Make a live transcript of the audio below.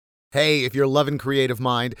Hey, if you're loving Creative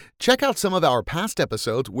Mind, check out some of our past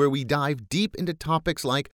episodes where we dive deep into topics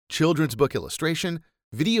like children's book illustration,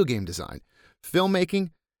 video game design,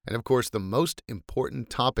 filmmaking, and of course, the most important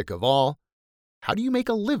topic of all, how do you make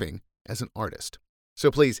a living as an artist? So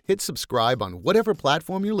please hit subscribe on whatever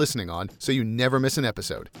platform you're listening on so you never miss an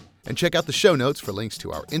episode. And check out the show notes for links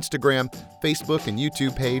to our Instagram, Facebook, and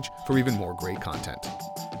YouTube page for even more great content.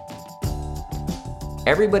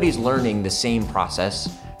 Everybody's learning the same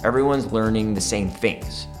process. Everyone's learning the same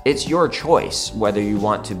things. It's your choice whether you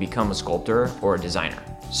want to become a sculptor or a designer.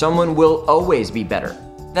 Someone will always be better.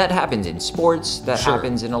 That happens in sports, that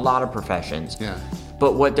happens in a lot of professions. Yeah.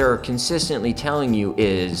 But what they're consistently telling you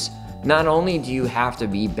is not only do you have to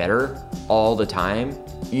be better all the time,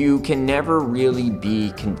 you can never really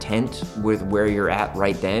be content with where you're at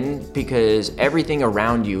right then because everything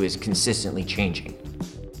around you is consistently changing.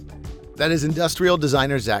 That is industrial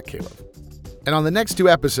designer Zach Califf. And on the next two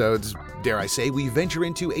episodes, dare I say, we venture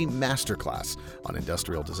into a masterclass on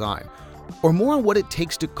industrial design, or more on what it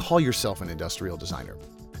takes to call yourself an industrial designer.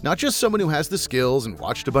 Not just someone who has the skills and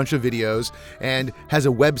watched a bunch of videos and has a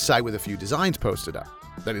website with a few designs posted up.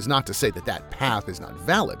 That is not to say that that path is not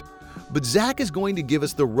valid, but Zach is going to give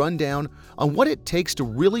us the rundown on what it takes to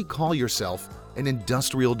really call yourself an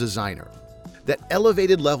industrial designer. That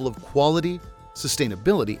elevated level of quality,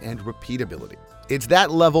 sustainability, and repeatability. It's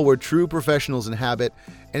that level where true professionals inhabit,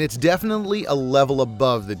 and it's definitely a level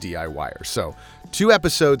above the DIYer. So, 2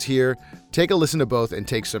 episodes here. Take a listen to both and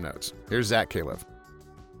take some notes. Here's Zach Califf.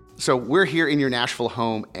 So we're here in your Nashville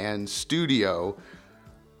home and studio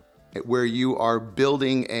where you are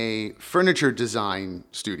building a furniture design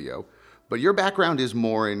studio, but your background is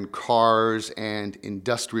more in cars and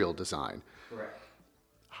industrial design. Correct.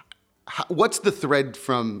 What's the thread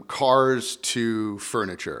from cars to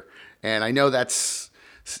furniture? And I know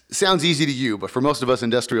sounds easy to you, but for most of us,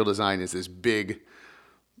 industrial design is this big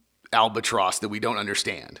albatross that we don't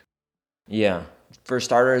understand. Yeah. For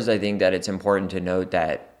starters, I think that it's important to note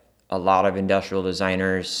that a lot of industrial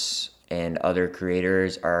designers and other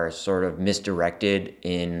creators are sort of misdirected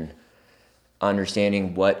in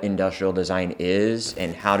understanding what industrial design is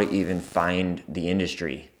and how to even find the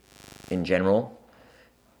industry in general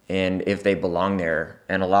and if they belong there.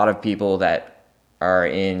 And a lot of people that are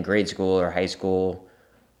in grade school or high school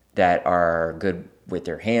that are good with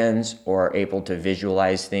their hands or able to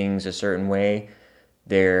visualize things a certain way,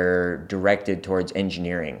 they're directed towards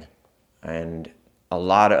engineering. And a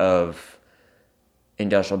lot of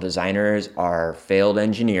industrial designers are failed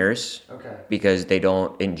engineers because they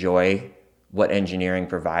don't enjoy what engineering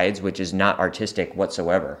provides, which is not artistic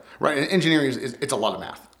whatsoever. Right, and engineering it's a lot of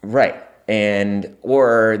math. Right,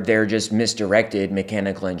 or they're just misdirected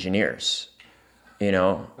mechanical engineers.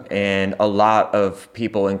 And a lot of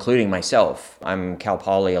people, including myself, I'm Cal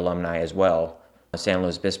Poly alumni as well, San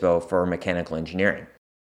Luis Obispo for mechanical engineering.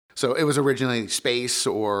 So it was originally space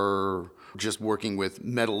or just working with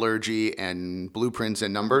metallurgy and blueprints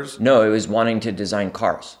and numbers? No, it was wanting to design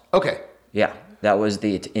cars. Okay. Yeah, that was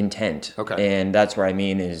the intent. Okay. And that's what I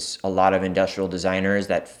mean is a lot of industrial designers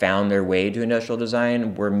that found their way to industrial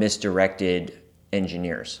design were misdirected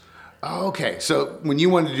engineers. Okay, so when you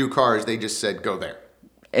wanted to do cars, they just said, go there.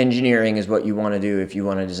 Engineering is what you want to do if you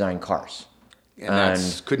want to design cars. And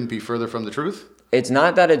that couldn't be further from the truth? It's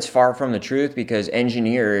not that it's far from the truth because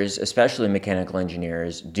engineers, especially mechanical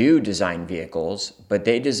engineers, do design vehicles, but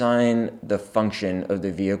they design the function of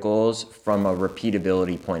the vehicles from a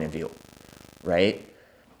repeatability point of view, right?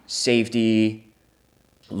 Safety,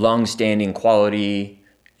 long-standing quality,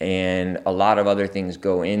 and a lot of other things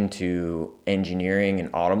go into engineering an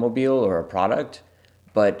automobile or a product,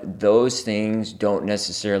 but those things don't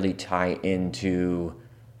necessarily tie into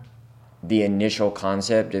the initial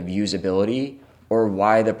concept of usability or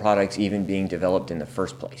why the product's even being developed in the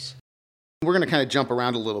first place. We're going to kind of jump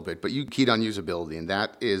around a little bit, but you keyed on usability, and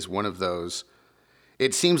that is one of those,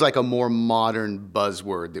 it seems like a more modern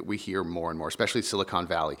buzzword that we hear more and more, especially Silicon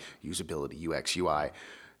Valley, usability, UX, UI.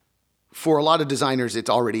 For a lot of designers, it's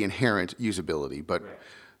already inherent usability, but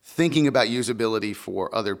thinking about usability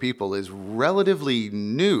for other people is relatively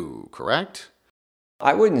new, correct?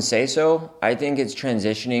 I wouldn't say so. I think it's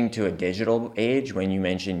transitioning to a digital age when you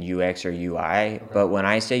mention UX or UI, but when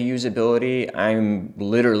I say usability, I'm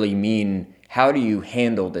literally mean how do you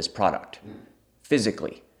handle this product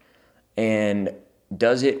physically? And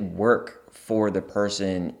does it work for the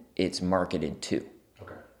person it's marketed to?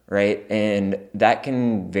 Right? And that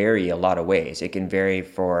can vary a lot of ways. It can vary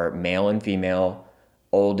for male and female,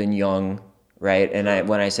 old and young, right? And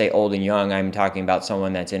when I say old and young, I'm talking about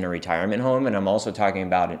someone that's in a retirement home, and I'm also talking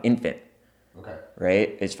about an infant,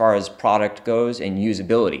 right? As far as product goes and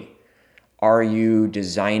usability. Are you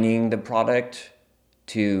designing the product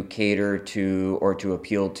to cater to or to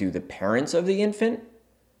appeal to the parents of the infant,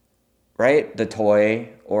 right? The toy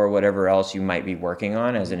or whatever else you might be working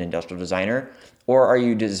on as an industrial designer? Or are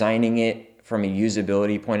you designing it from a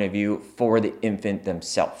usability point of view for the infant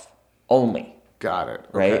themselves only? Got it.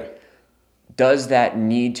 Okay. Right? Does that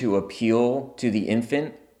need to appeal to the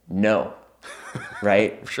infant? No.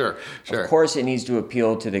 Right? Sure. Of course it needs to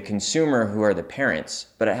appeal to the consumer who are the parents,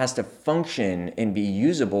 but it has to function and be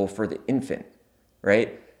usable for the infant,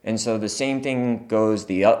 right? And so the same thing goes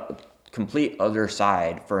the complete other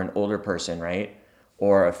side for an older person, right?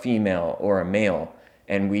 Or a female or a male.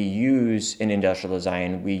 And we use, in industrial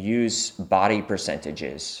design, we use body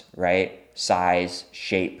percentages, right? Size,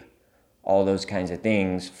 shape, all those kinds of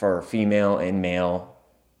things for female and male.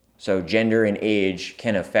 So gender and age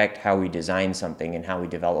can affect how we design something and how we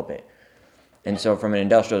develop it. And so from an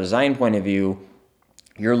industrial design point of view,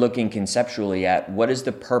 you're looking conceptually at what is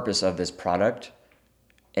the purpose of this product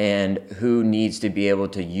and who needs to be able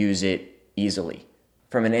to use it easily.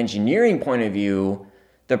 From an engineering point of view,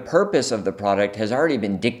 the purpose of the product has already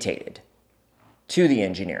been dictated to the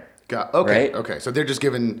engineer. Okay, right? Okay. So they're just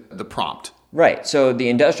given the prompt. Right. So the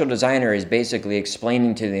industrial designer is basically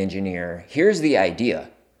explaining to the engineer, here's the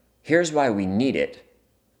idea. Here's why we need it.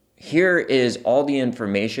 Here is all the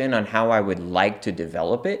information on how I would like to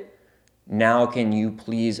develop it. Now can you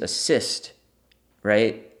please assist,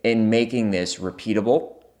 right, in making this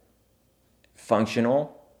repeatable,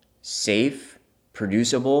 functional, safe,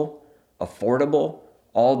 producible, affordable?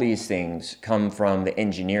 All these things come from the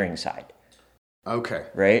engineering side. Okay.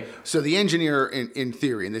 Right? So the engineer, in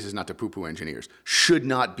theory, and this is not to poo-poo engineers, should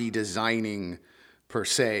not be designing per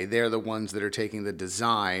se. They're the ones that are taking the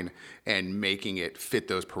design and making it fit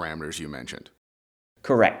those parameters you mentioned.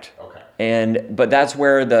 Correct. Okay. But that's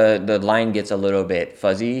where the line gets a little bit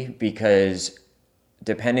fuzzy, because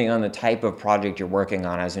depending on the type of project you're working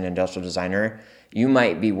on as an industrial designer, you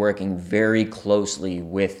might be working very closely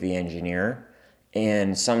with the engineer.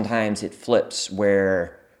 And sometimes it flips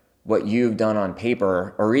where what you've done on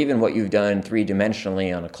paper, or even what you've done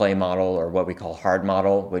three-dimensionally on a clay model, or what we call hard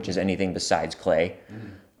model, which is anything besides clay,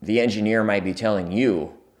 the engineer might be telling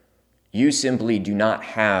you, you simply do not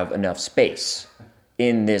have enough space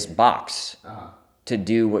in this box to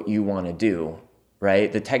do what you want to do,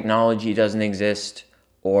 right? The technology doesn't exist,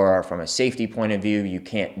 or from a safety point of view, you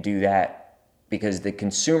can't do that because the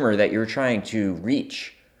consumer that you're trying to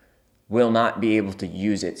reach will not be able to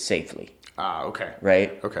use it safely. Okay.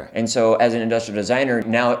 Right? Okay. And so as an industrial designer,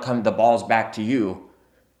 now the ball's back to you.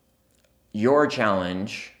 Your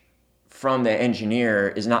challenge from the engineer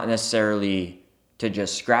is not necessarily to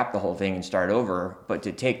just scrap the whole thing and start over, but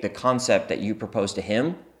to take the concept that you propose to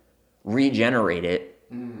him, regenerate it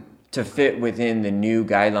to fit within the new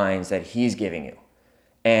guidelines that he's giving you.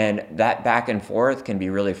 And that back and forth can be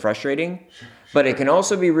really frustrating, but it can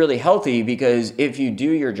also be really healthy, because if you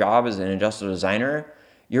do your job as an industrial designer,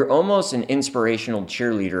 you're almost an inspirational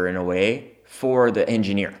cheerleader in a way for the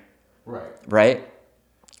engineer. Right?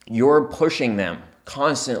 You're pushing them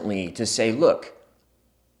constantly to say, look,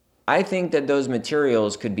 I think that those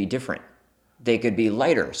materials could be different. They could be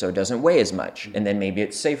lighter, so it doesn't weigh as much, and then maybe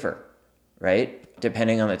it's safer, right?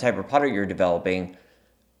 Depending on the type of product you're developing,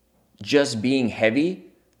 just being heavy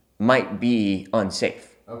might be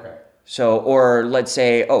unsafe. Okay. So, or let's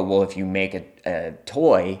say, oh, well, if you make a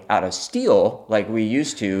toy out of steel, like we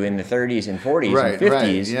used to in the 30s and 40s and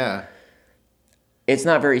 50s, yeah, it's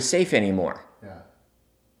not very safe anymore. Yeah.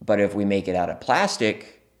 But if we make it out of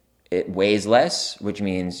plastic, it weighs less, which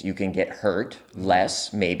means you can get hurt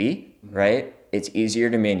less, maybe, right? It's easier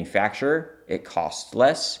to manufacture. It costs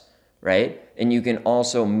less, right? And you can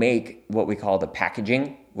also make what we call the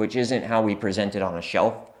packaging, which isn't how we present it on a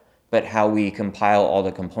shelf, but how we compile all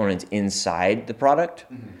the components inside the product.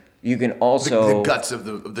 You can also... The guts of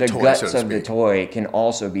the toy, the guts of the toy can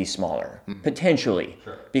also be smaller, potentially,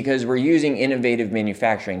 because we're using innovative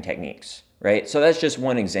manufacturing techniques, right? So that's just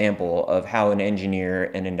one example of how an engineer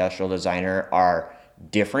and industrial designer are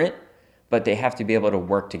different, but they have to be able to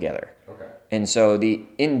work together. Okay. And so the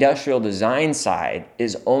industrial design side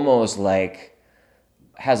is almost like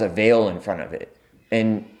has a veil in front of it.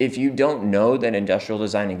 And if you don't know that industrial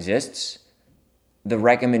design exists, the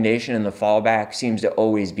recommendation and the fallback seems to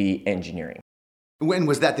always be engineering. When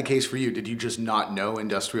was that the case for you? Did you just not know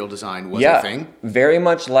industrial design was a thing? Very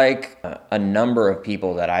much like a number of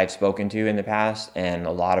people that I've spoken to in the past, and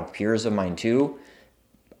a lot of peers of mine too,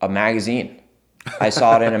 a magazine. I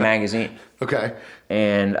saw it in a magazine. Okay.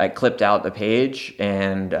 And I clipped out the page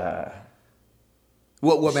and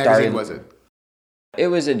what magazine was it? It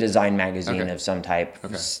was a design magazine of some type,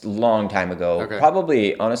 long time ago.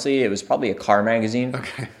 Probably, honestly, it was probably a car magazine.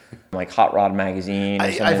 Like Hot Rod magazine or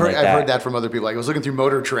something I've like that. I've heard that from other people. Like I was looking through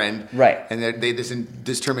Motor Trend, right, and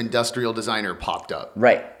this term industrial designer popped up.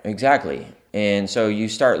 Right, exactly. And so you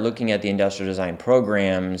start looking at the industrial design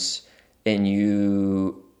programs, and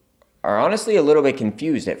you are honestly a little bit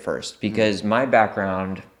confused at first because my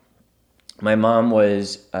background, my mom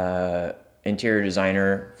was interior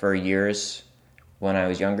designer for years when I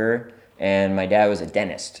was younger, and my dad was a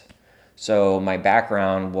dentist. So my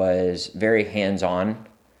background was very hands-on,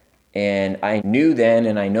 and I knew then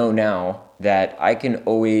and I know now that I can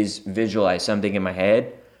always visualize something in my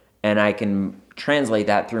head and I can translate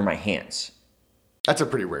that through my hands. That's a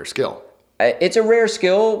pretty rare skill. It's a rare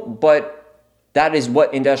skill, but that is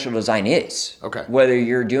what industrial design is. Whether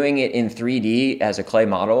you're doing it in 3D as a clay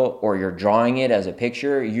model or you're drawing it as a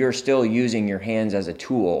picture, you're still using your hands as a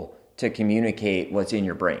tool to communicate what's in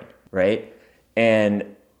your brain, right?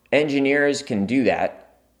 And engineers can do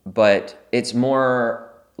that, but it's more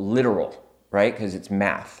literal, right? Because it's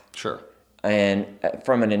math. Sure. And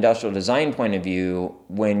from an industrial design point of view,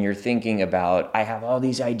 when you're thinking about, I have all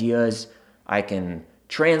these ideas, I can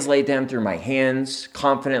translate them through my hands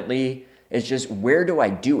confidently. It's just, where do I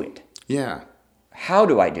do it? Yeah. How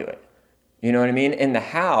do I do it? You know what I mean? And the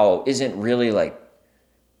how isn't really like,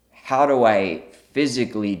 how do I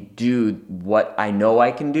physically do what I know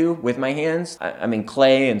I can do with my hands? I mean,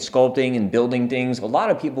 clay and sculpting and building things, a lot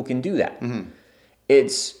of people can do that.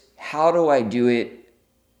 It's, how do I do it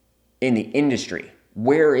in the industry?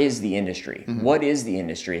 Where is the industry? What is the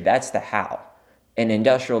industry? That's the how. And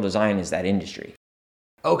industrial design is that industry.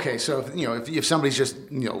 Okay, so if somebody's just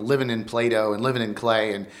living in Play-Doh and living in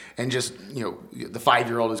clay and just the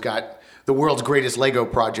 5-year-old has got the world's greatest Lego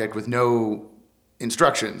project with no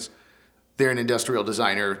instructions, they're an industrial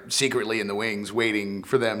designer secretly in the wings waiting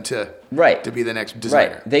for them to be the next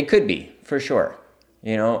designer. Right, they could be for sure.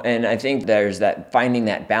 And I think there's that finding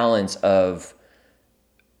that balance of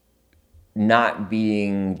not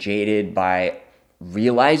being jaded by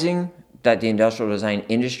realizing that the industrial design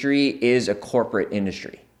industry is a corporate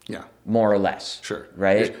industry. Yeah. More or less. Sure.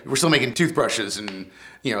 Right? We're still making toothbrushes and,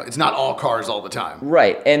 it's not all cars all the time.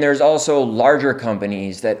 Right. And there's also larger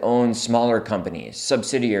companies that own smaller companies,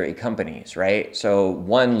 subsidiary companies, right? So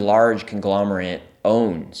one large conglomerate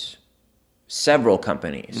owns several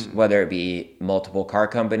companies, whether it be multiple car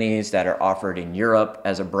companies that are offered in Europe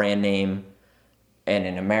as a brand name and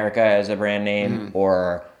in America as a brand name,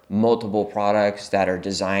 or multiple products that are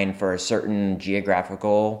designed for a certain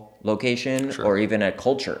geographical location or even a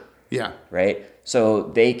culture. Yeah. Right? So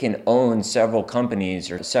they can own several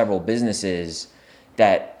companies or several businesses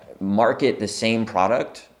that market the same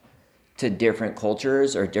product to different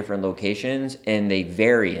cultures or different locations, and they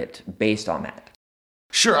vary it based on that.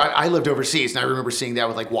 Sure, I lived overseas, and I remember seeing that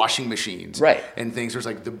with like washing machines, right? And things. There's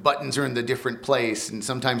like the buttons are in the different place, and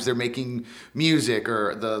sometimes they're making music,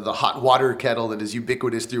 or the hot water kettle that is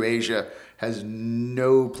ubiquitous through Asia has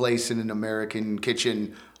no place in an American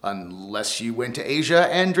kitchen unless you went to Asia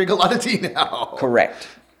and drink a lot of tea now. Correct.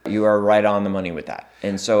 You are right on the money with that.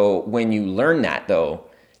 And so when you learn that, though,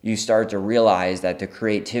 you start to realize that the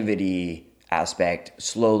creativity aspect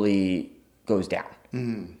slowly goes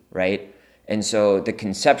down, right? And so the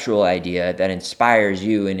conceptual idea that inspires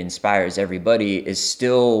you and inspires everybody is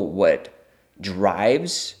still what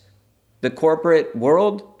drives the corporate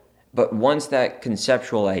world. But once that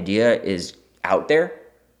conceptual idea is out there,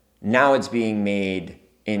 now it's being made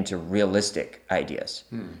into realistic ideas.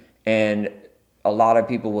 And a lot of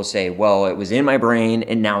people will say, well, it was in my brain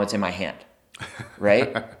and now it's in my hand,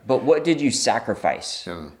 right? But what did you sacrifice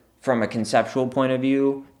from a conceptual point of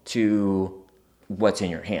view to what's in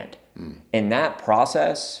your hand? And that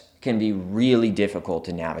process can be really difficult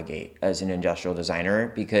to navigate as an industrial designer,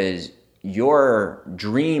 because your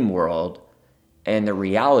dream world and the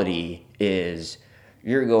reality is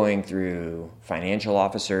you're going through financial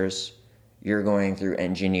officers, you're going through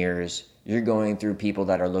engineers, you're going through people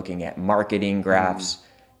that are looking at marketing graphs.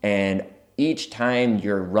 And each time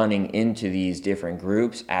you're running into these different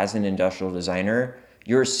groups as an industrial designer,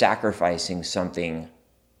 you're sacrificing something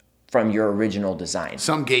from your original design.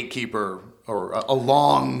 Some gatekeeper or a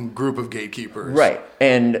long group of gatekeepers. Right.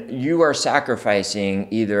 And you are sacrificing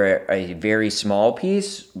either a very small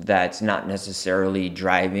piece that's not necessarily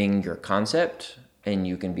driving your concept and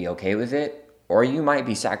you can be okay with it, or you might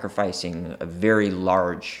be sacrificing a very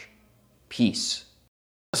large piece.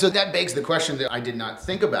 So that begs the question that I did not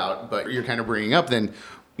think about, but you're kind of bringing up then,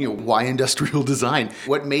 why industrial design?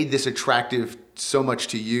 What made this attractive so much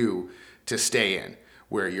to you to stay in?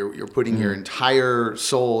 where you're putting your entire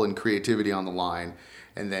soul and creativity on the line,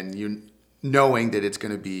 and then you knowing that it's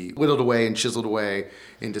going to be whittled away and chiseled away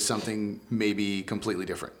into something maybe completely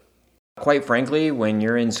different. Quite frankly, when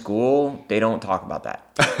you're in school, they don't talk about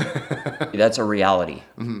that. That's a reality.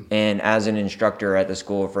 And as an instructor at the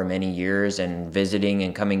school for many years and visiting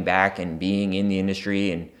and coming back and being in the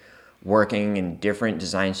industry and working in different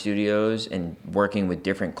design studios and working with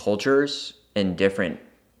different cultures and different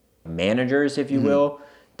managers, if you will,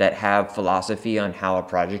 that have philosophy on how a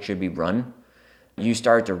project should be run, you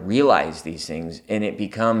start to realize these things, and it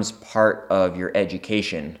becomes part of your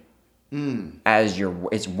education as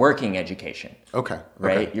it's working education. Okay.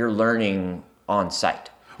 Right? Okay. You're learning on site.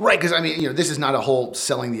 Right, because I mean, this is not a whole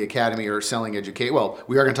selling the academy or selling education. Well,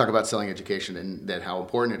 we are going to talk about selling education and that how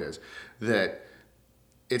important it is. That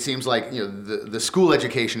it seems like the school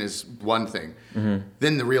education is one thing,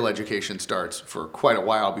 then the real education starts for quite a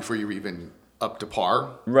while before you're even up to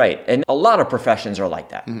par. Right, and a lot of professions are like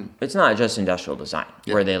that. It's not just industrial design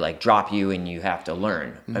where they like drop you and you have to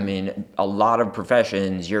learn. I mean, a lot of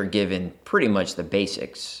professions you're given pretty much the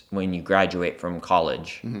basics when you graduate from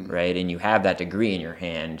college, right? And you have that degree in your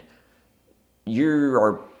hand. You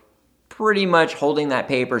are pretty much holding that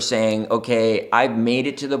paper saying, okay, I've made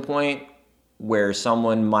it to the point where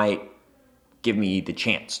someone might give me the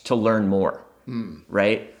chance to learn more,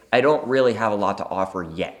 right? I don't really have a lot to offer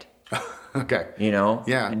yet. Okay.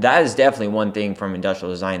 Yeah. That is definitely one thing from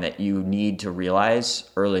industrial design that you need to realize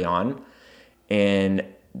early on. And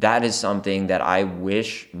that is something that I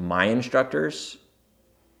wish my instructors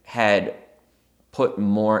had put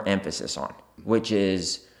more emphasis on, which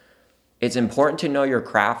is it's important to know your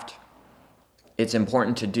craft. It's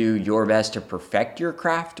important to do your best to perfect your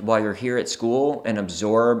craft while you're here at school and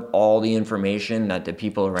absorb all the information that the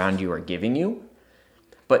people around you are giving you.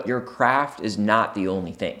 But your craft is not the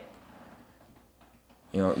only thing.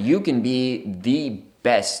 You can be the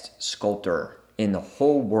best sculptor in the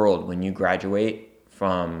whole world when you graduate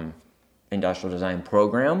from industrial design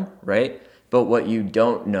program, right? But what you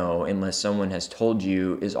don't know, unless someone has told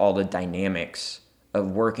you, is all the dynamics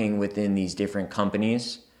of working within these different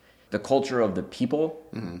companies, the culture of the people,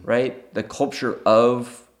 right? The culture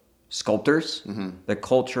of sculptors, the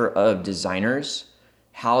culture of designers,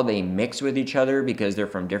 how they mix with each other because they're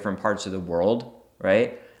from different parts of the world,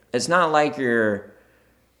 right? It's not like you're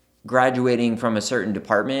graduating from a certain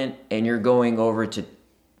department and you're going over to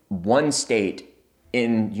one state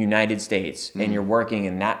in United States and you're working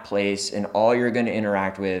in that place and all you're going to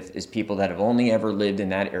interact with is people that have only ever lived in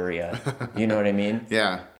that area. You know what I mean?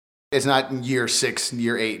 Yeah. It's not year 6,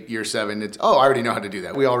 year 8, year 7. It's, I already know how to do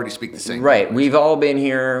that. We already speak the same Right. language. We've all been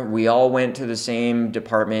here. We all went to the same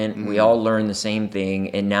department. We all learned the same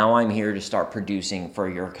thing. And now I'm here to start producing for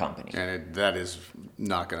your company. And that is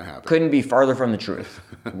not going to happen. Couldn't be farther from the truth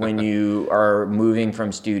when you are moving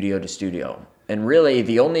from studio to studio. And really,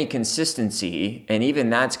 the only consistency, and even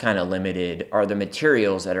that's kind of limited, are the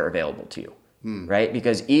materials that are available to you, right?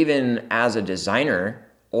 Because even as a designer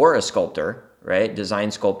or a sculptor, right,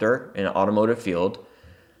 design sculptor in an automotive field,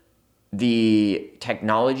 the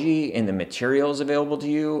technology and the materials available to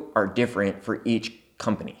you are different for each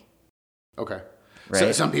company. Okay. Right?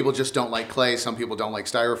 So some people just don't like clay, some people don't like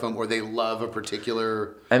styrofoam, or they love a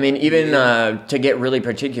particular... I mean, even to get really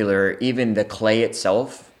particular, even the clay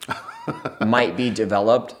itself might be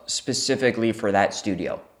developed specifically for that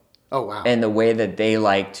studio. Oh, wow. And the way that they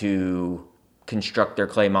like to construct their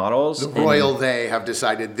clay models. The royal they have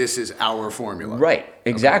decided this is our formula. Right,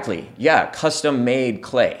 exactly. Okay. Yeah, custom made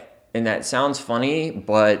clay. And that sounds funny,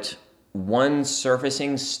 but one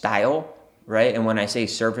surfacing style, right? And when I say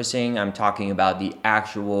surfacing, I'm talking about the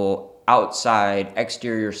actual outside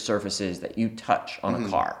exterior surfaces that you touch on a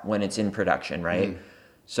car when it's in production, right?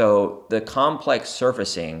 So the complex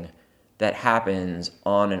surfacing that happens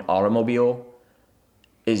on an automobile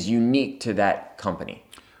is unique to that company.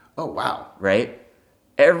 Oh, wow. Right?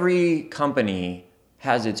 Every company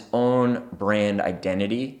has its own brand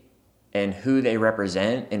identity and who they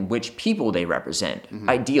represent and which people they represent,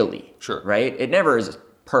 ideally. Sure. Right? It never is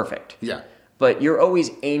perfect. Yeah. But you're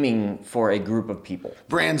always aiming for a group of people.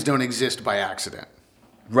 Brands don't exist by accident.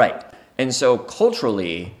 Right. And so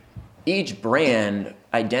culturally, each brand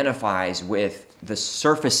identifies with the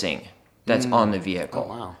surfacing that's on the vehicle. Oh,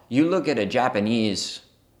 wow. You look at a Japanese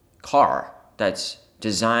car that's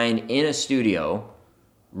designed in a studio,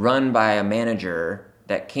 run by a manager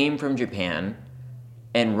that came from Japan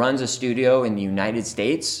and runs a studio in the United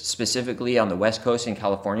States, specifically on the West Coast in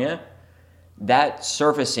California. That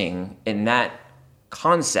surfacing and that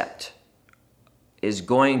concept is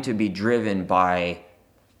going to be driven by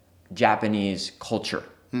Japanese culture.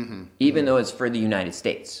 even though it's for the United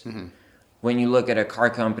States. When you look at a car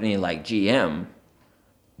company like GM,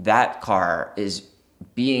 that car is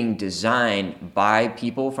being designed by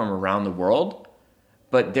people from around the world,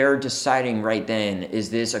 but they're deciding right then, is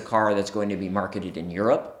this a car that's going to be marketed in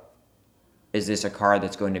Europe? Is this a car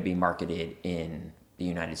that's going to be marketed in the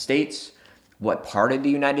United States? What part of the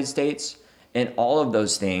United States? And all of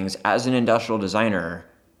those things, as an industrial designer,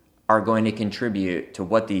 are going to contribute to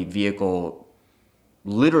what the vehicle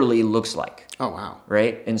literally looks like. Oh, wow.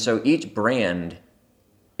 Right? And so each brand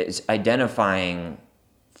is identifying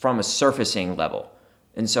from a surfacing level.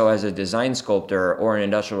 And so as a design sculptor or an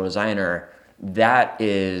industrial designer, that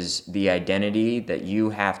is the identity that you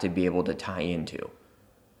have to be able to tie into.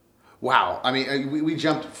 Wow. I mean, we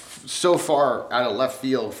jumped so far out of left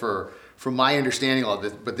field from my understanding of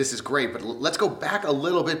this, but this is great. But let's go back a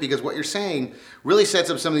little bit, because what you're saying really sets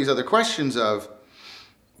up some of these other questions of,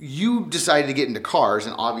 you decided to get into cars,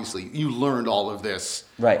 and obviously you learned all of this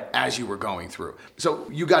right as you were going through. So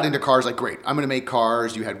you got into cars like, great, I'm going to make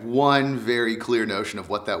cars. You had one very clear notion of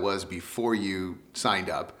what that was before you signed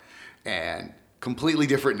up, and completely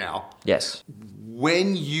different now. Yes.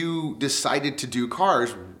 When you decided to do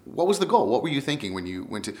cars, what was the goal? What were you thinking when you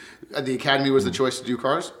went to the Academy? Was the choice to do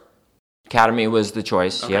cars? Academy was the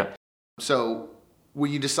choice. Okay. Yep. So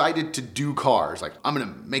when you decided to do cars, like, I'm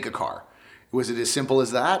going to make a car, was it as simple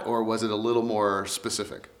as that, or was it a little more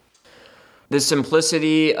specific? The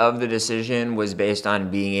simplicity of the decision was based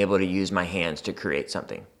on being able to use my hands to create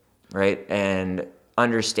something, right? And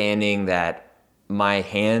understanding that my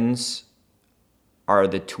hands are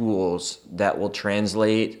the tools that will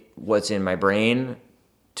translate what's in my brain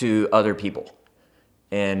to other people.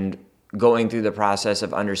 And going through the process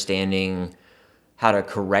of understanding how to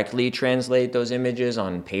correctly translate those images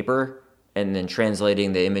on paper, and then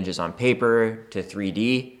translating the images on paper to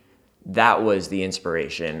 3D, that was the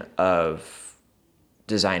inspiration of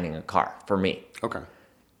designing a car for me. Okay.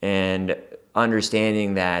 And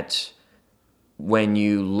understanding that when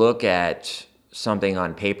you look at something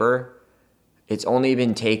on paper, it's only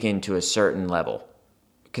been taken to a certain level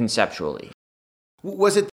conceptually.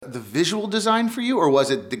 Was it the visual design for you, or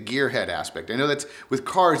was it the gearhead aspect? I know that's, with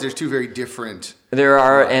cars, there's two very different. There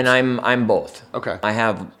are, lives. And I'm both. Okay. I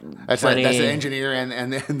have that's plenty. That's the engineer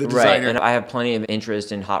and the designer. Right, and I have plenty of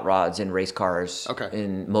interest in hot rods and race cars. Okay.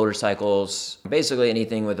 In motorcycles. Basically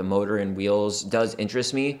anything with a motor and wheels does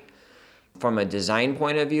interest me. From a design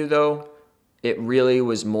point of view, though, it really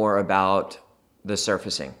was more about the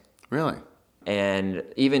surfacing. Really? And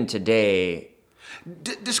even today.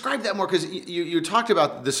 Describe that more, because you talked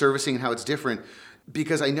about the servicing and how it's different,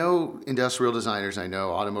 because I know industrial designers, I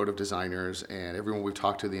know automotive designers, and everyone we've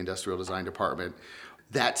talked to in the industrial design department,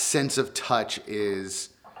 that sense of touch is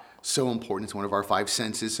so important. It's one of our 5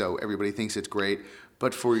 senses, so everybody thinks it's great.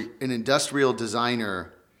 But for an industrial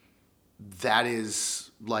designer, that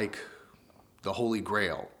is like the holy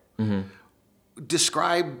grail. Mm-hmm.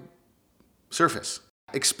 Describe surface.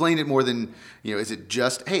 Explain it more than, is it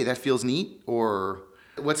just, hey, that feels neat? Or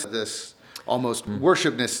what's this almost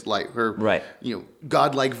worshipness like, or, right.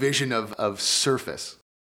 godlike vision of surface?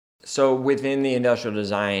 So within the industrial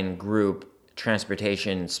design group,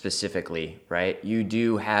 transportation specifically, right, you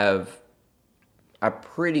do have a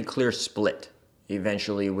pretty clear split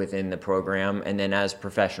eventually within the program, and then as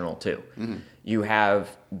professional too. Mm-hmm. You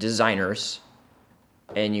have designers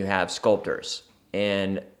and you have sculptors.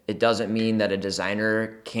 And it doesn't mean that a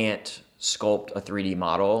designer can't sculpt a 3D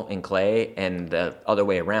model in clay, and the other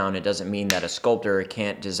way around. It doesn't mean that a sculptor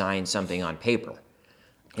can't design something on paper.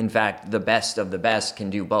 In fact, the best of the best can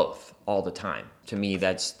do both all the time. To me,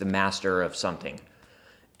 that's the master of something.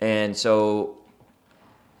 And so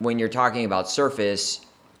when you're talking about surface,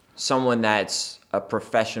 someone that's a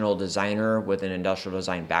professional designer with an industrial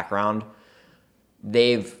design background,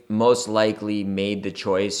 they've most likely made the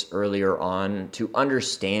choice earlier on to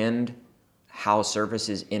understand how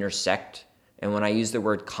surfaces intersect. And when I use the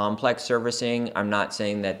word complex surfacing, I'm not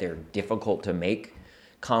saying that they're difficult to make.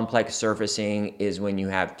 Complex surfacing is when you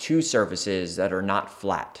have two surfaces that are not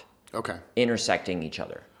flat, okay, intersecting each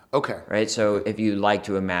other. Okay. Right? So if you like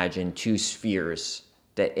to imagine two spheres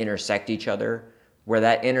that intersect each other, where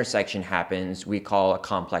that intersection happens, we call a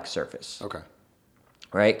complex surface. Okay.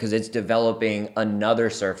 Right? Because it's developing another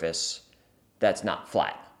surface that's not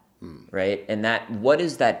flat, right? And what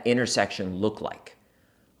does that intersection look like?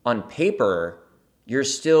 On paper, you're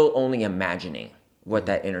still only imagining what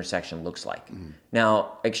that intersection looks like.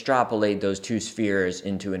 Now, extrapolate those two spheres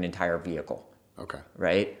into an entire vehicle. Okay.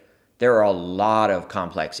 Right? there are a lot of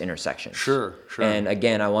complex intersections. Sure. And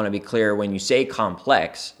again, I want to be clear, when you say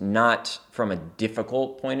complex, not from a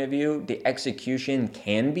difficult point of view. The execution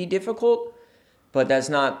can be difficult, but that's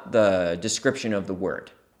not the description of the word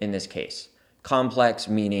in this case. Complex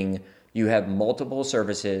meaning you have multiple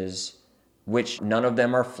surfaces, which none of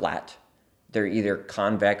them are flat. They're either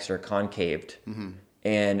convex or concaved,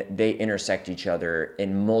 and they intersect each other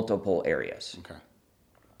in multiple areas. Okay.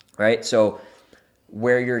 Right? So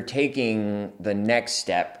where you're taking the next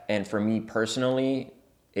step, and for me personally,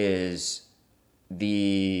 is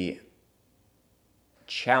the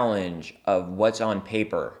challenge of what's on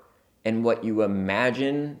paper and what you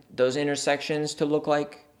imagine those intersections to look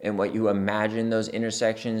like and what you imagine those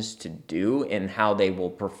intersections to do and how they will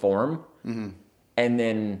perform, and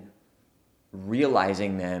then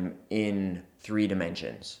realizing them in 3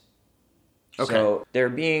 dimensions. Okay. So they're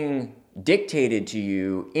being dictated to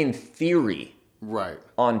you in theory, Right.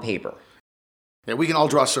 on paper. Yeah, we can all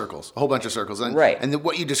draw circles, a whole bunch of circles. And, Right. And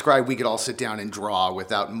what you described, we could all sit down and draw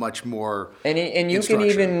without much more And you can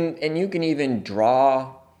even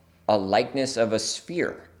draw a likeness of a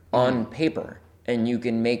sphere on paper, and you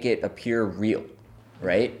can make it appear real,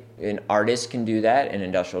 right? An artist can do that, an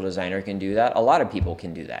industrial designer can do that, a lot of people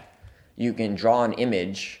can do that. You can draw an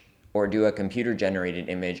image or do a computer generated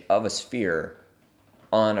image of a sphere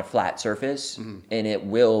on a flat surface, and it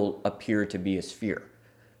will appear to be a sphere.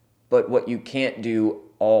 But what you can't do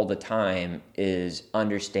all the time is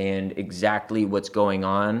understand exactly what's going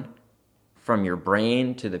on from your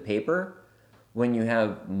brain to the paper when you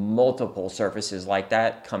have multiple surfaces like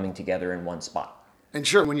that coming together in one spot. And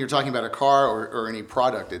sure, when you're talking about a car or any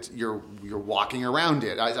product, it's you're walking around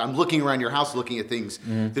it. I'm looking around your house, looking at things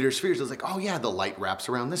that are spheres. I was like, oh yeah, the light wraps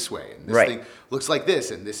around this way, and this Right. thing looks like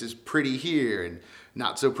this, and this is pretty here, and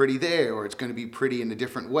not so pretty there, or it's going to be pretty in a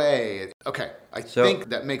different way. Okay, I think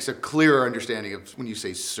that makes a clearer understanding of when you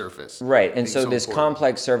say surface. Right, and so being this important.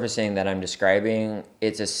 complex surfacing that I'm describing,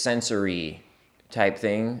 it's a sensory type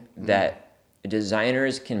thing that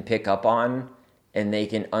designers can pick up on, and they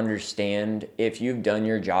can understand. If you've done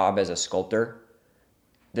your job as a sculptor,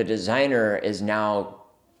 the designer is now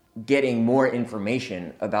getting more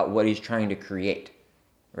information about what he's trying to create,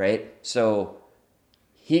 right? So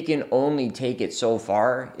he can only take it so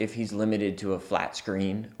far if he's limited to a flat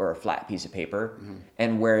screen or a flat piece of paper.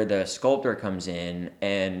 And where the sculptor comes in,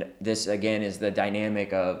 and this again is the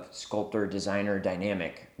dynamic of sculptor designer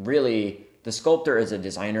dynamic. Really, the sculptor is a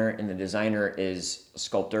designer and the designer is a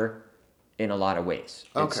sculptor in a lot of ways.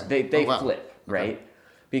 Okay. They Oh, wow. flip, right?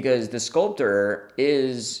 Because the sculptor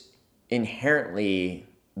is inherently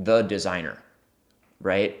the designer,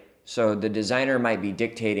 right? So the designer might be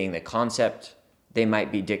dictating the concept, they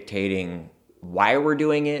might be dictating why we're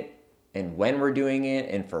doing it and when we're doing it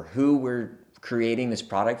and for who we're creating this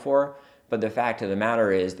product for. But the fact of the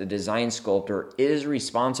matter is the design sculptor is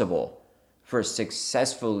responsible for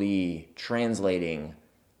successfully translating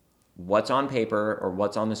what's on paper or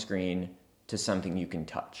what's on the screen to something you can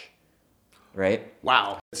touch, right?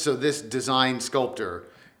 Wow. So this design sculptor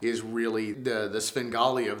is really the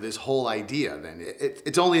Svengali of this whole idea. Then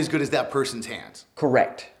it's only as good as that person's hands.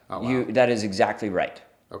 Correct. Oh, wow. That is exactly right.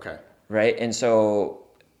 Okay. Right? And so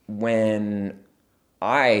when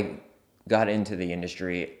I got into the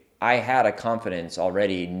industry, I had a confidence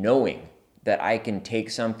already knowing that I can take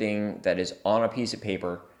something that is on a piece of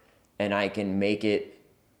paper and I can make it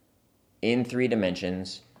in 3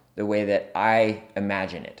 dimensions the way that I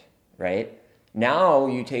imagine it, right? Now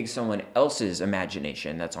you take someone else's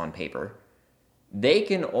imagination that's on paper, they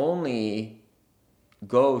can only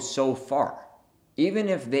go so far. Even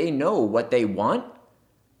if they know what they want,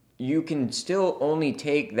 you can still only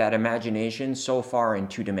take that imagination so far in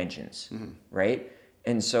 2 dimensions, right?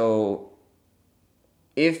 And so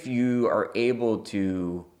if you are able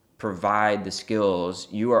to provide the skills,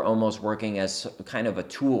 you are almost working as kind of a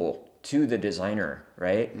tool to the designer,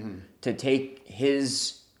 right? To take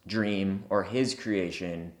his dream or his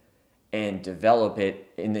creation and develop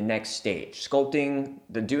it in the next stage. Sculpting,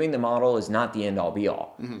 doing the model is not the end all be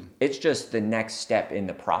all. It's just the next step in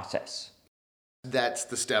the process. That's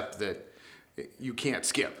the step that you can't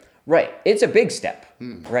skip. Right. It's a big step,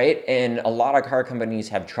 right? And a lot of car companies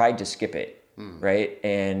have tried to skip it, right?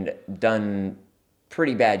 And done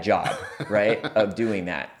pretty bad job, right, of doing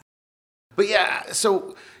that. But yeah,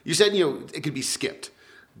 so you said, it could be skipped,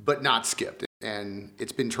 but not skipped. And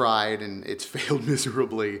it's been tried and it's failed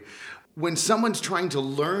miserably. When someone's trying to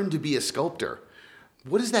learn to be a sculptor,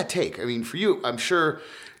 what does that take? I mean, for you, I'm sure,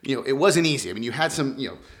 it wasn't easy. I mean, you had some,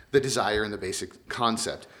 the desire and the basic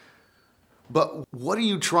concept. But what are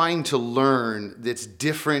you trying to learn that's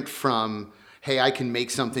different from hey, I can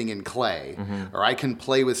make something in clay, or I can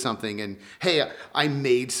play with something, and hey, I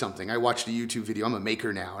made something. I watched a YouTube video. I'm a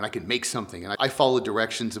maker now, and I can make something, and I follow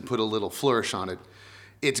directions and put a little flourish on it.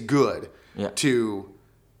 It's good to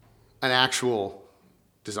an actual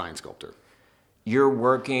design sculptor.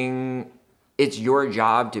 It's your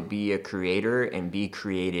job to be a creator and be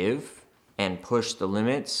creative and push the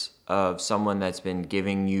limits of someone that's been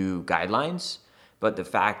giving you guidelines. But the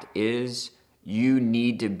fact is, you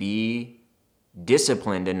need to be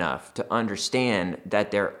disciplined enough to understand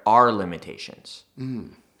that there are limitations,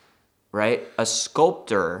 right? A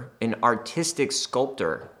sculptor, an artistic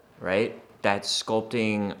sculptor, right, that's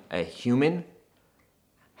sculpting a human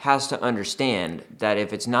has to understand that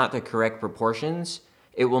if it's not the correct proportions,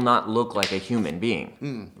 it will not look like a human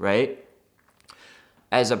being, right?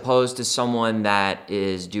 As opposed to someone that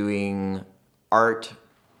is doing art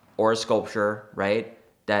or sculpture, right,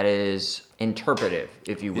 that is interpretive,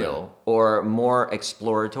 if you will, or more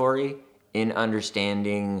exploratory in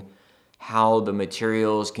understanding how the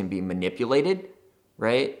materials can be manipulated,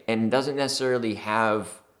 right, and doesn't necessarily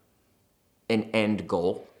have an end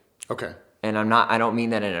goal. Okay. And I don't mean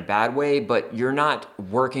that in a bad way, but you're not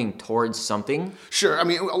working towards something. Sure. I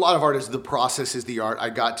mean, a lot of art is the process is the art. I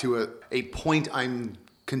got to a point I'm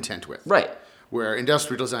content with. Right. Where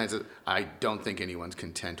industrial design is, I don't think anyone's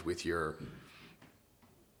content with your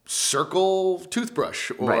circle toothbrush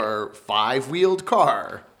or 5-wheeled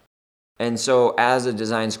car. And so as a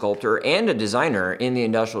design sculptor and a designer in the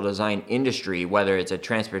industrial design industry, whether it's a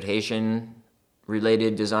transportation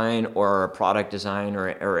related design or a product design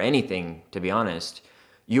or anything, to be honest,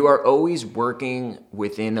 you are always working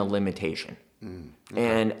within a limitation.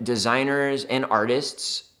 And designers and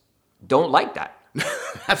artists don't like that.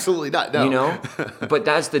 Absolutely not. No. You know, but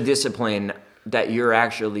that's the discipline that you're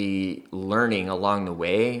actually learning along the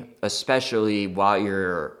way, especially while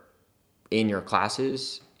you're in your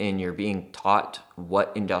classes and you're being taught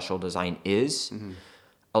what industrial design is.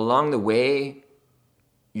 Along the way,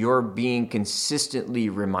 you're being consistently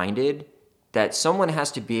reminded that someone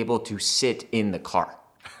has to be able to sit in the car.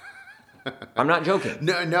 I'm not joking.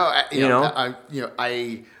 No.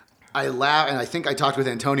 I laugh, and I think I talked with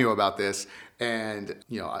Antonio about this. And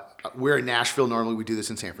we're in Nashville. Normally, we do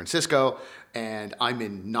this in San Francisco, and I'm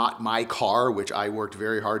in not my car, which I worked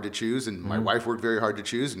very hard to choose, and my wife worked very hard to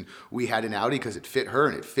choose. And we had an Audi because it fit her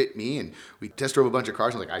and it fit me. And we test drove a bunch of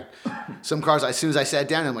cars. And some cars, as soon as I sat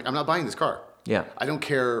down, I'm like, I'm not buying this car. Yeah. I don't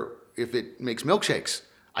care if it makes milkshakes.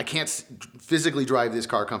 I can't physically drive this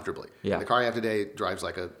car comfortably. Yeah. The car I have today drives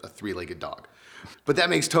like a 3-legged dog. But that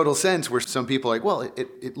makes total sense where some people are like, well,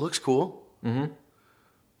 it looks cool.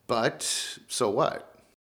 But so what?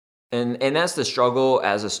 And that's the struggle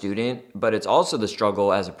as a student, but it's also the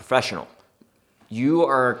struggle as a professional. You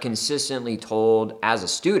are consistently told as a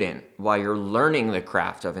student while you're learning the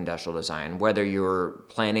craft of industrial design, whether you're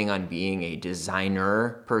planning on being a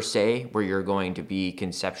designer per se, where you're going to be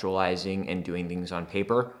conceptualizing and doing things on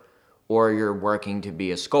paper, or you're working to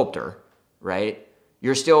be a sculptor, right?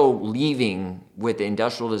 You're still leaving with the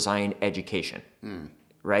industrial design education,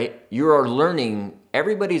 right? You are learning,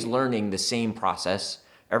 everybody's learning the same process.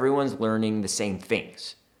 Everyone's learning the same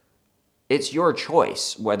things. It's your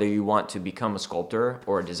choice whether you want to become a sculptor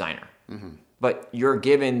or a designer. But you're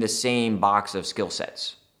given the same box of skill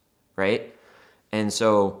sets, right? And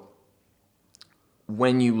so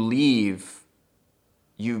when you leave,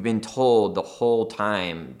 you've been told the whole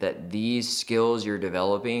time that these skills you're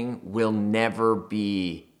developing will never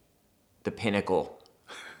be the pinnacle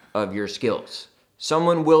of your skills.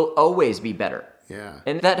 Someone will always be better. Yeah.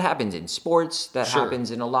 And that happens in sports, that Sure.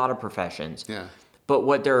 happens in a lot of professions. Yeah. But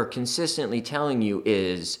what they're consistently telling you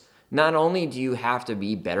is not only do you have to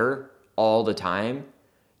be better all the time,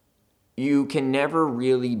 you can never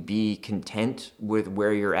really be content with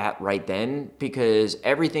where you're at right then because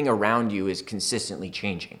everything around you is consistently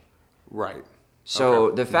changing. Right. So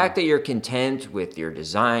Okay. the fact that you're content with your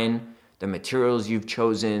design, the materials you've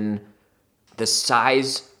chosen, the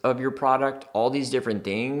size of your product, all these different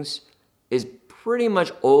things is pretty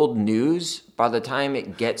much old news by the time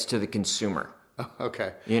it gets to the consumer.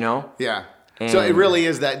 Okay. You know? Yeah. So it And- really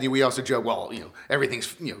is that we also joke, well,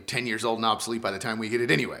 everything's 10 years old and obsolete by the time we get it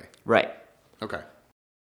anyway. Right. Okay.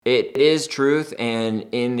 It is truth, and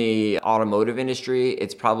in the automotive industry,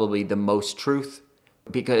 it's probably the most truth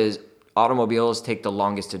because automobiles take the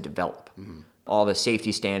longest to develop. All the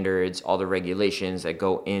safety standards, all the regulations that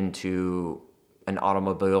go into an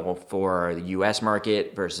automobile for the US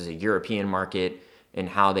market versus a European market and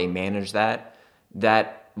how they manage that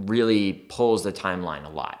really pulls the timeline a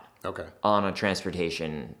lot Okay. on a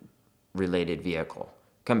transportation related vehicle.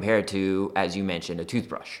 compared to, as you mentioned, a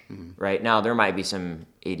toothbrush, right? Now, there might be some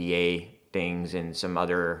ADA things and some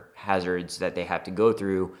other hazards that they have to go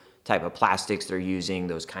through, type of plastics they're using,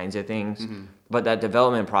 those kinds of things. But that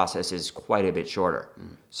development process is quite a bit shorter.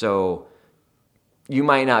 So you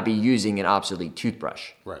might not be using an obsolete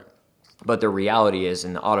toothbrush. Right. But the reality is,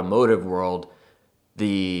 in the automotive world,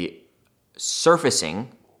 the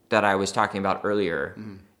surfacing that I was talking about earlier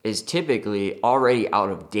is typically already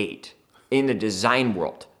out of date in the design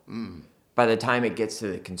world by the time it gets to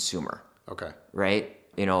the consumer. Okay. Right?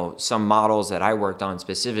 You know, some models that I worked on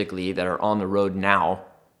specifically that are on the road now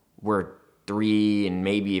were 3 and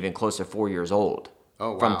maybe even close to 4 years old.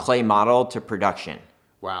 Oh, wow. From clay model to production.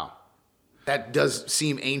 Wow. That does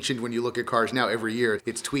seem ancient when you look at cars now. Every year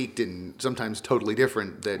it's tweaked and sometimes totally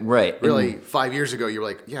different. That Right. Really, 5 years ago, you were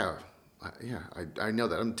like, I know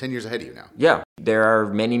that. I'm 10 years ahead of you now. Yeah. There are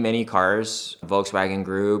many, many cars, Volkswagen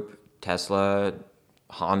Group, Tesla,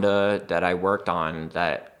 Honda, that I worked on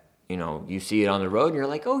that, you know, you see it on the road and you're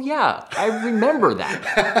like, oh yeah, I remember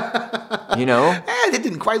that. You know? It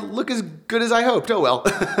didn't quite look as good as I hoped. Oh well.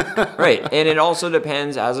 Right. And it also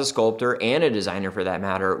depends, as a sculptor and a designer for that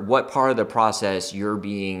matter, what part of the process you're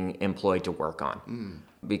being employed to work on.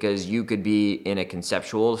 Because you could be in a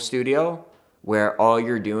conceptual studio where all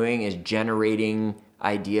you're doing is generating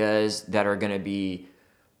ideas that are going to be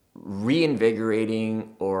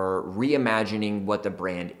reinvigorating or reimagining what the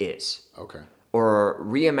brand is. Okay. Or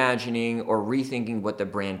reimagining or rethinking what the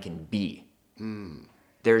brand can be.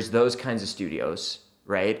 There's those kinds of studios,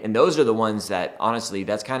 right? And those are the ones that, honestly,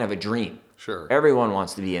 that's kind of a dream. Sure. Everyone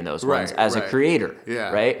wants to be in those ones as a creator,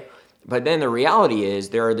 right? But then the reality is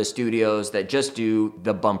there are the studios that just do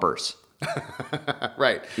the bumpers.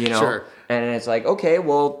 Right. You know? Sure. And it's like, okay,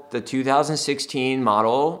 well, the 2016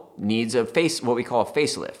 model needs what we call a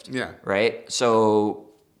facelift. Yeah. Right?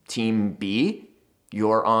 So team B,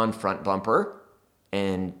 you're on front bumper,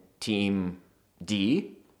 and team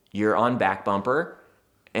D, you're on back bumper,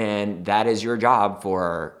 and that is your job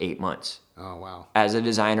for 8 months. Oh, wow. As a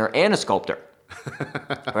designer and a sculptor.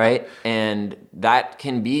 Right? And that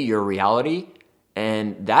can be your reality,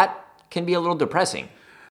 and that can be a little depressing.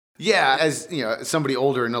 Yeah, as you know, somebody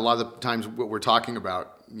older, and a lot of the times what we're talking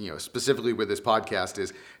about, you know, specifically with this podcast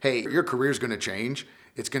is, hey, your career's going to change.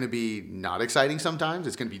 It's going to be not exciting sometimes.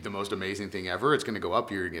 It's going to be the most amazing thing ever. It's going to go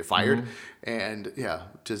up. You're going to get fired. And yeah,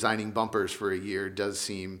 designing bumpers for a year does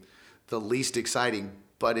seem the least exciting,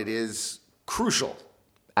 but it is crucial.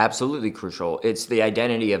 Absolutely crucial. It's the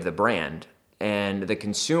identity of the brand, and the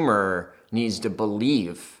consumer needs to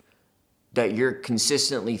believe that you're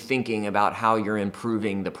consistently thinking about how you're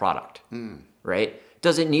improving the product, right?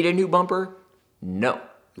 Does it need a new bumper? No.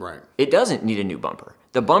 Right. It doesn't need a new bumper.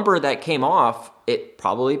 The bumper that came off, it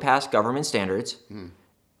probably passed government standards.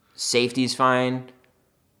 Safety's fine.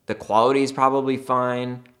 The quality's probably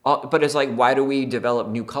fine. But it's like, why do we develop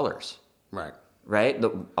new colors? Right. Right?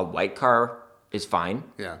 A white car is fine.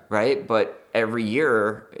 Yeah. Right? But every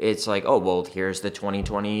year, it's like, oh, well, here's the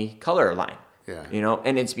 2020 color line. Yeah. You know?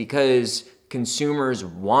 And it's because consumers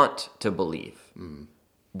want to believe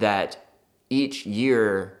that each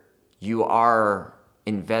year you are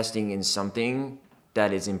investing in something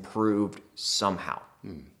that is improved somehow,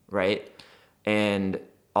 right? And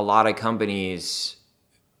a lot of companies,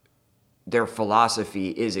 their philosophy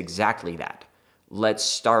is exactly that. Let's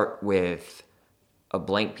start with a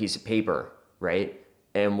blank piece of paper, right?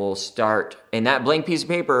 And we'll start, and that blank piece of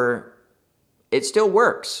paper, it still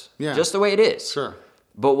works, just the way it is. Sure.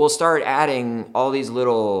 But we'll start adding all these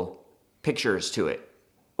little pictures to it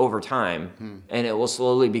over time, and it will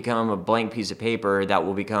slowly become a blank piece of paper that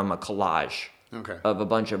will become a collage of a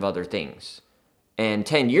bunch of other things. And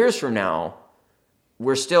 10 years from now,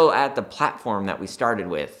 we're still at the platform that we started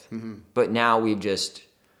with, but now we've just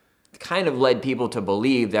kind of led people to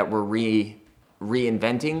believe that we're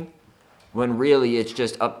reinventing, when really it's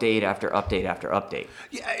just update after update after update.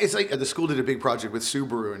 Yeah, it's like the school did a big project with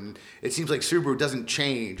Subaru, and it seems like Subaru doesn't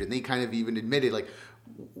change, and they kind of even admitted, like,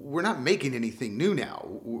 we're not making anything new now.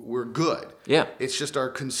 We're good. Yeah. It's just our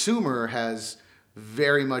consumer has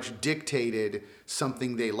very much dictated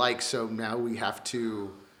something they like, so now we have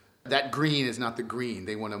to... That green is not the green.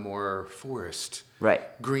 They want a more forest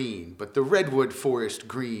green, but the redwood forest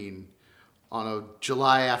green on a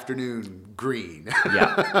July afternoon green.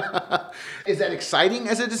 Yeah. Is that exciting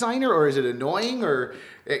as a designer, or is it annoying, or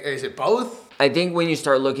is it both? I think when you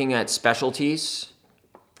start looking at specialties,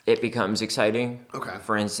 it becomes exciting. Okay.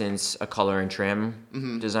 For instance, a color and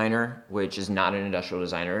trim designer, which is not an industrial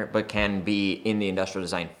designer, but can be in the industrial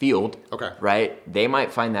design field. Okay. Right? They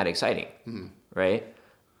might find that exciting. Right?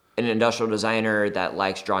 An industrial designer that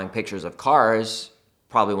likes drawing pictures of cars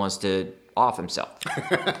probably wants to off himself.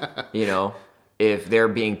 You know, if they're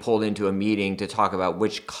being pulled into a meeting to talk about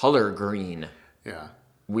which color green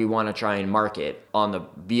we want to try and market on the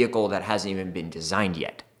vehicle that hasn't even been designed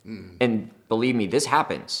yet. And believe me, this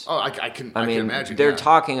happens. Oh, I can imagine. They're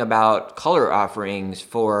talking about color offerings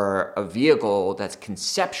for a vehicle that's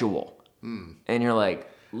conceptual. And you're like,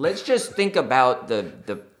 let's just think about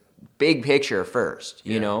the big picture first,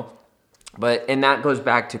 you know? And that goes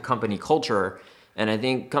back to company culture. And I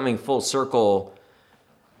think coming full circle,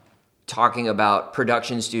 talking about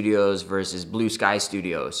production studios versus blue sky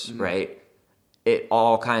studios, right? It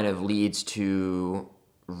all kind of leads to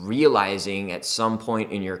realizing at some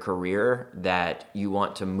point in your career that you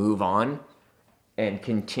want to move on and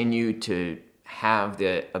continue to have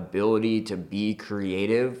the ability to be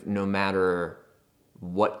creative no matter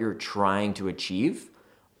what you're trying to achieve,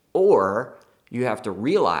 or you have to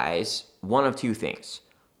realize one of two things.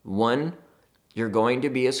 One, you're going to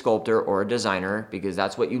be a sculptor or a designer because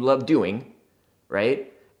that's what you love doing,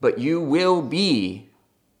 right? But you will be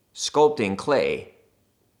sculpting clay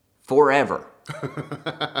forever.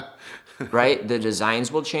 Right? The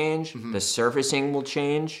designs will change, the surfacing will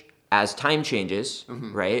change as time changes,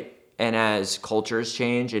 right? And as cultures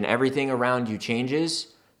change and everything around you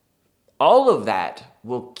changes, all of that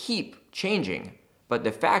will keep changing. But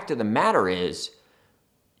the fact of the matter is,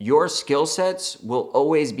 your skill sets will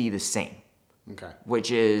always be the same. Okay.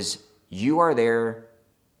 Which is, you are there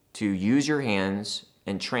to use your hands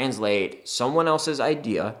and translate someone else's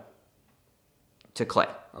idea to clay.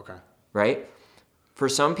 Okay. Right? For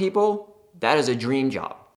some people, that is a dream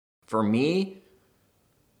job. For me,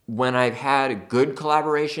 when I've had good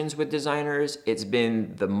collaborations with designers, it's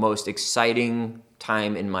been the most exciting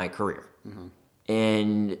time in my career.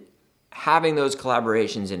 And having those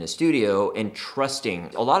collaborations in a studio and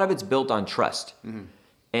trusting, a lot of it's built on trust.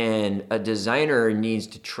 And a designer needs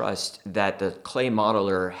to trust that the clay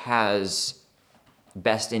modeler has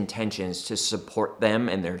best intentions to support them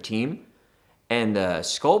and their team. And the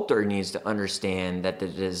sculptor needs to understand that the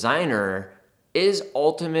designer is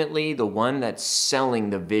ultimately the one that's selling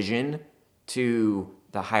the vision to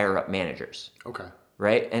the higher up managers. Okay.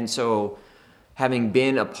 Right? And so having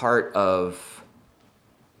been a part of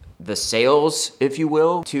the sales, if you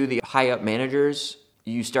will, to the high up managers,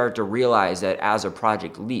 you start to realize that as a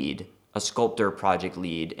project lead, a sculptor project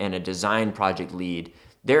lead, and a design project lead,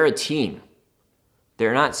 they're a team.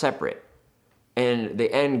 They're not separate. And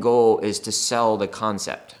the end goal is to sell the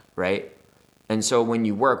concept, right? And so when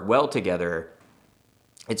you work well together,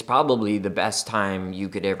 it's probably the best time you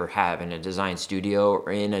could ever have in a design studio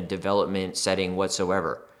or in a development setting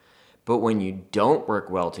whatsoever. But when you don't work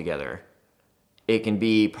well together, it can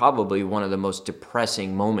be probably one of the most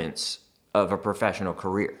depressing moments of a professional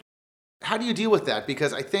career. How do you deal with that?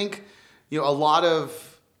 Because I think, a lot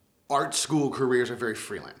of art school careers are very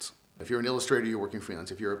freelance. If you're an illustrator, you're working freelance.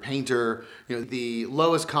 If you're a painter, the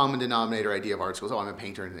lowest common denominator idea of art school is, I'm a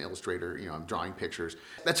painter and an illustrator, I'm drawing pictures.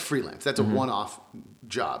 That's freelance. That's a one-off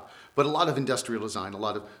job. But a lot of industrial design, a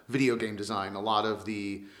lot of video game design, a lot of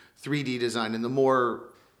the 3D design, and the more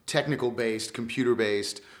technical-based,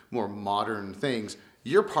 computer-based, more modern things,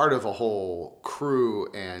 you're part of a whole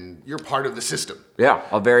crew and you're part of the system. Yeah,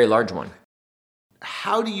 a very large one.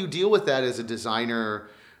 How do you deal with that as a designer,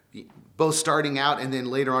 both starting out and then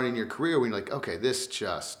later on in your career when you're like, okay, this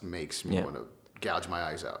just makes me want to gouge my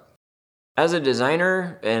eyes out? As a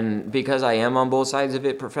designer, and because I am on both sides of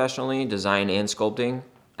it professionally, design and sculpting,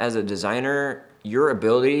 as a designer, your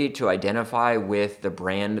ability to identify with the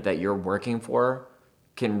brand that you're working for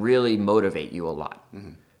can really motivate you a lot.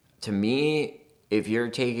 To me, if you're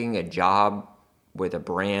taking a job with a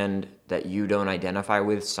brand that you don't identify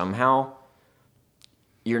with somehow,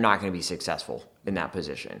 you're not going to be successful in that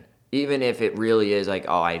position. Even if it really is like,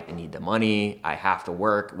 oh, I need the money, I have to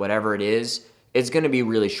work, whatever it is, it's going to be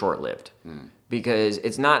really short-lived. Because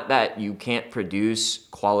it's not that you can't produce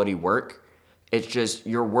quality work. It's just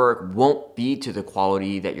your work won't be to the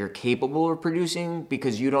quality that you're capable of producing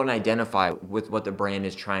because you don't identify with what the brand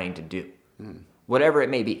is trying to do. Whatever it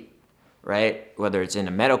may be, right? Whether it's in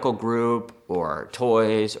a medical group or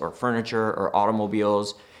toys or furniture or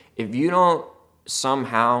automobiles, if you don't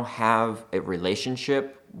somehow have a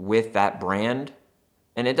relationship with that brand,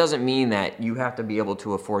 and it doesn't mean that you have to be able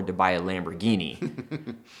to afford to buy a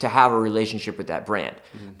Lamborghini to have a relationship with that brand,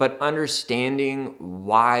 but understanding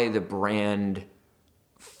why the brand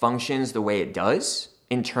functions the way it does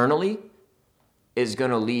internally is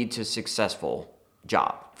going to lead to a successful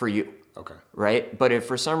job for you. Okay. Right? But if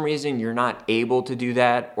for some reason you're not able to do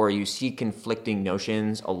that, or you see conflicting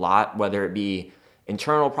notions a lot, whether it be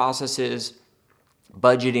internal processes,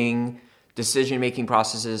 budgeting, decision-making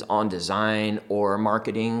processes on design or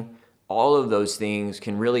marketing, all of those things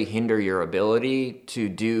can really hinder your ability to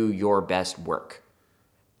do your best work.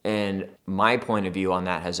 And my point of view on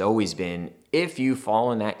that has always been, if you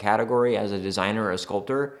fall in that category as a designer or a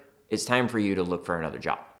sculptor, it's time for you to look for another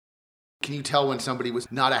job. Can you tell when somebody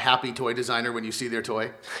was not a happy toy designer when you see their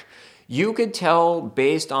toy? You could tell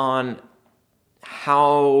based on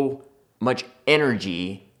how much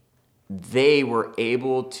energy they were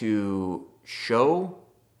able to show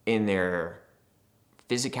in their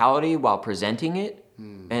physicality while presenting it,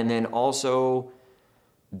 and then also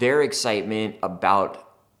their excitement about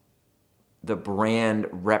the brand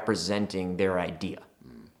representing their idea,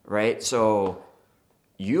 right? So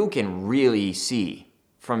you can really see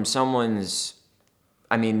from someone's,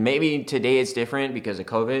 I mean, maybe today it's different because of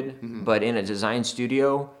COVID, but in a design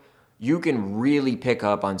studio, you can really pick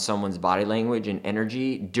up on someone's body language and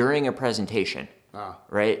energy during a presentation,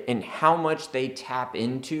 right? And how much they tap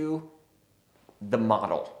into the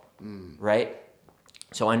model, right?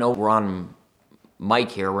 So I know we're on mic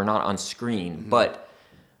here, we're not on screen, but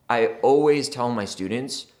I always tell my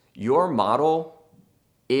students, your model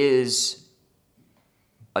is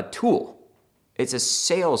a tool. It's a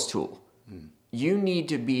sales tool. You need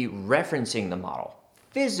to be referencing the model,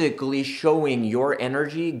 physically showing your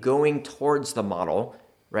energy going towards the model,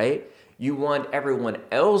 right? You want everyone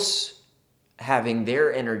else having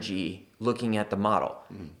their energy looking at the model.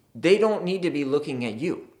 They don't need to be looking at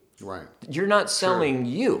you. Right. You're not selling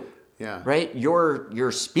you. Yeah. Right?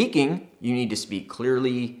 You're speaking. You need to speak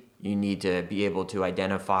clearly. You need to be able to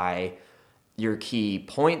identify your key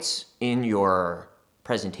points in your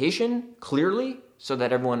presentation clearly so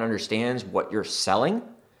that everyone understands what you're selling.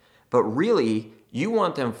 But really, you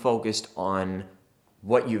want them focused on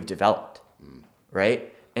what you've developed,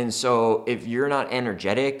 right? And so if you're not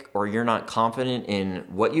energetic or you're not confident in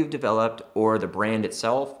what you've developed or the brand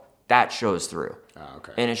itself, that shows through.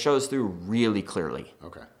 Okay. And it shows through really clearly.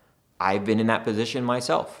 Okay. I've been in that position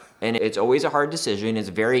myself. And it's always a hard decision. It's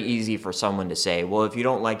very easy for someone to say, well, if you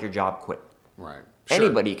don't like your job, quit. Right.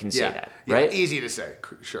 Anybody can say that, right? Yeah, easy to say,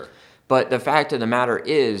 sure. But the fact of the matter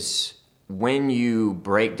is, when you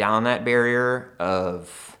break down that barrier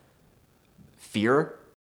of fear,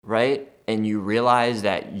 right? And you realize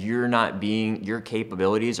that your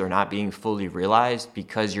capabilities are not being fully realized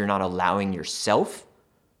because you're not allowing yourself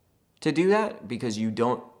to do that, because you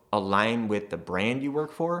don't align with the brand you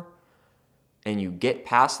work for, and you get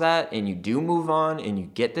past that and you do move on and you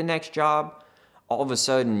get the next job, all of a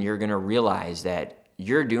sudden you're going to realize that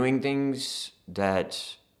you're doing things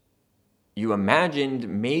that you imagined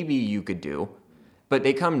maybe you could do, but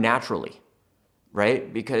they come naturally,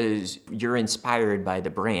 right? Because you're inspired by the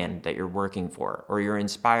brand that you're working for, or you're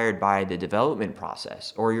inspired by the development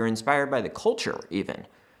process, or you're inspired by the culture even,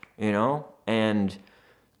 And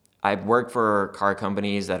I've worked for car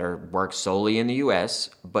companies that work solely in the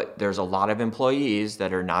US, but there's a lot of employees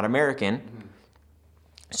that are not American.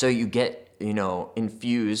 So you get,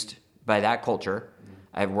 infused by that culture.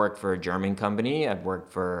 I've worked for a German company. I've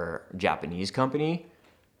worked for a Japanese company.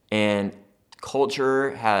 And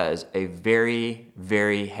culture has a very,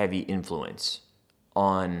 very heavy influence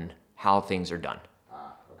on how things are done,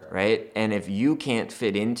 right? And if you can't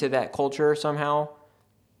fit into that culture somehow,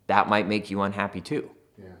 that might make you unhappy too.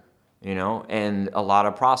 And a lot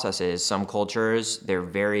of processes, some cultures, they're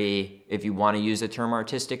very, if you want to use the term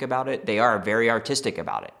artistic about it, they are very artistic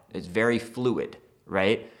about it. It's very fluid,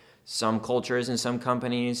 right? Some cultures and some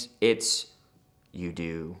companies, it's you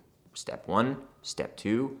do step 1, step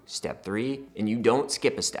 2, step 3, and you don't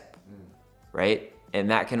skip a step, right?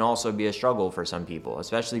 And that can also be a struggle for some people,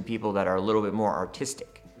 especially people that are a little bit more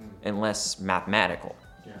artistic and less mathematical,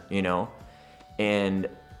 And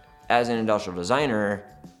as an industrial designer,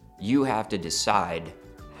 you have to decide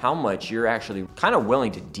how much you're actually kind of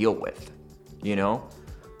willing to deal with,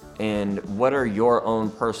 and what are your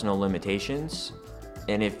own personal limitations.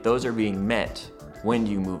 And if those are being met, when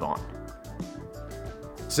do you move on?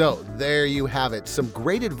 So there you have it. Some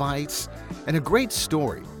great advice and a great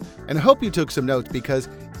story. And I hope you took some notes, because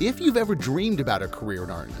if you've ever dreamed about a career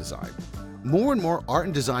in art and design, more and more art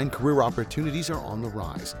and design career opportunities are on the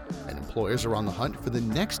rise, and employers are on the hunt for the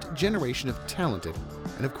next generation of talented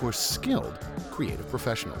and, of course, skilled creative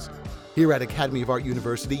professionals. Here at Academy of Art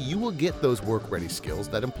University, you will get those work-ready skills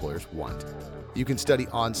that employers want. You can study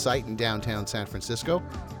on-site in downtown San Francisco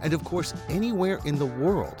and, of course, anywhere in the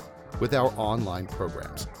world with our online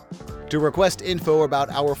programs. To request info about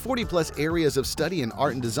our 40-plus areas of study in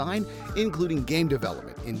art and design, including game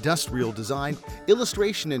development, industrial design,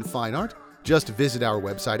 illustration, and fine art, just visit our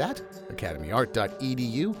website at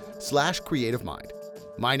academyart.edu/creativemind.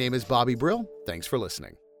 My name is Bobby Brill. Thanks for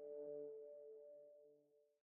listening.